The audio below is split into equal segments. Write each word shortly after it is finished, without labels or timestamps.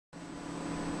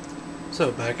So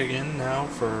back again now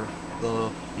for the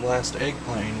last egg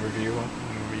plane review I'm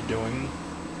going to be doing,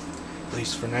 at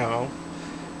least for now.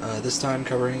 This time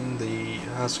covering the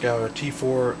Hasegawa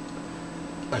T-4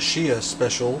 Ashiya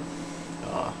Special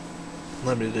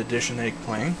limited edition egg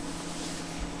plane.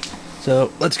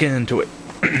 So let's get into it.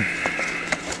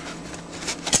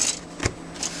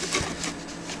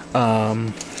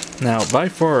 Now by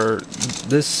far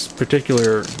this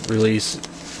particular release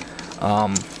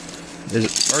is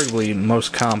arguably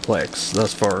most complex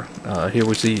thus far. Here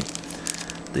we see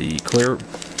the clear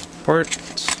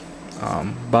parts,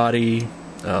 body,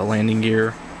 landing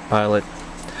gear, pilot.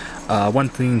 One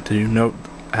thing to note,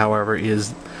 however,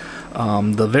 is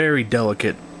the very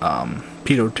delicate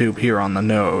pitot tube here on the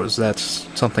nose. That's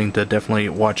something to definitely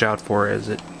watch out for, as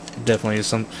it definitely is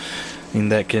something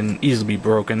that can easily be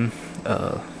broken.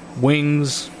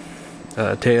 Wings,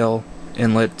 tail,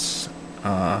 inlets.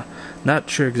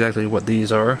 Not sure exactly what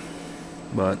these are,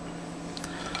 but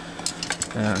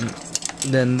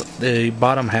then the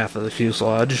bottom half of the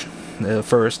fuselage,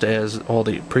 first, as all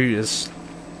the previous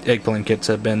eggplane kits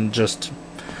have been just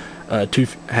two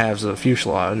halves of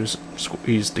fuselage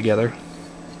squeezed together,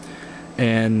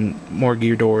 and more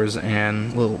gear doors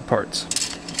and little parts.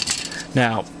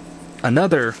 Now,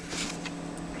 another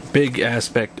big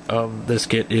aspect of this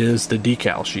kit is the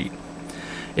decal sheet.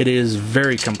 It is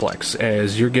very complex,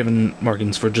 as you're given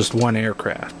markings for just one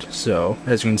aircraft. So,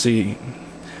 as you can see,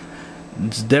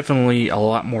 it's definitely a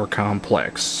lot more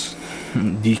complex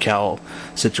decal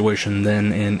situation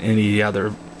than in any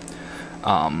other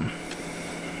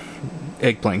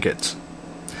eggplane kits.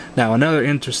 Now, another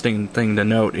interesting thing to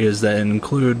note is that it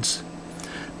includes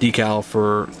decal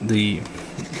for the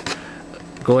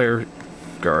glare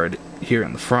guard here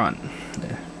in the front,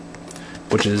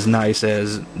 which is nice,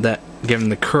 as that, given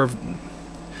the curve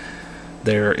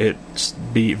there, it's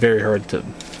be very hard to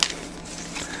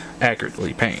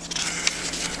accurately paint.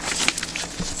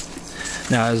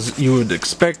 Now, as you would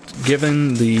expect,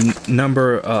 given the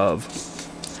number of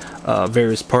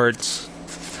various parts,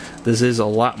 this is a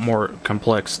lot more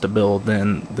complex to build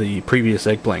than the previous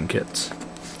eggplane kits,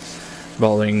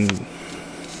 involving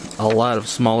a lot of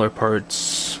smaller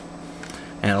parts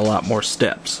and a lot more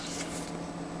steps.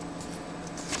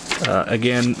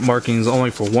 Again, markings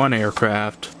only for one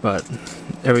aircraft, but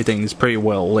everything's pretty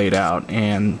well laid out.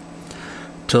 And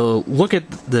to look at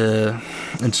the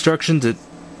instructions, it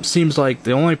seems like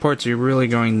the only parts you're really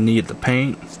going to need to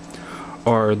paint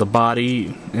are the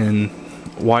body in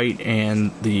white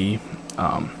and the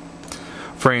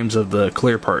frames of the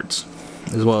clear parts,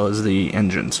 as well as the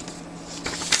engines.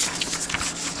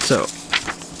 So,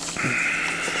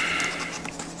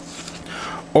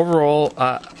 overall,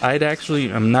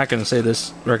 I'm not going to say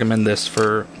recommend this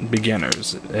for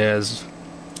beginners, as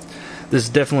this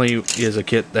definitely is a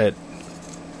kit that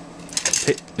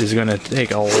is going to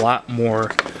take a lot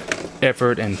more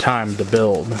effort and time to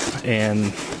build,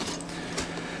 and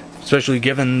especially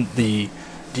given the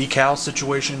decal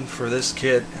situation for this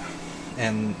kit,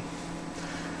 and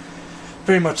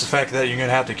very much the fact that you're going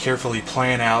to have to carefully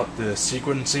plan out the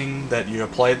sequencing that you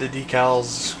apply the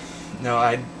decals. No,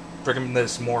 I'd recommend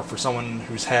this more for someone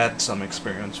who's had some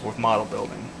experience with model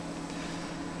building.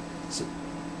 So,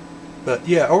 but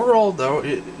yeah, overall though,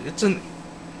 it's a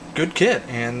good kit,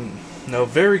 and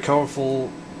very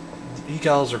colorful. The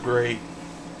decals are great,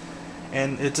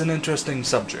 and it's an interesting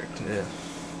subject. Yeah.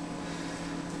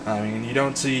 I mean, you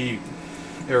don't see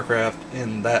aircraft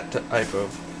in that type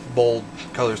of bold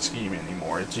color scheme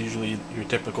anymore. It's usually your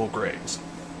typical grays.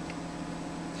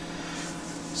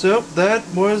 So, that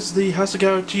was the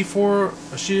Hasegawa T-4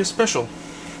 Ashiya Special.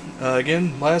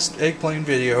 Again, last eggplane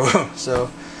video,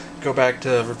 so go back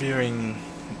to reviewing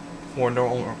more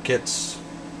normal kits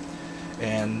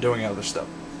and doing other stuff.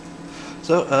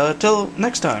 So, till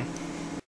next time.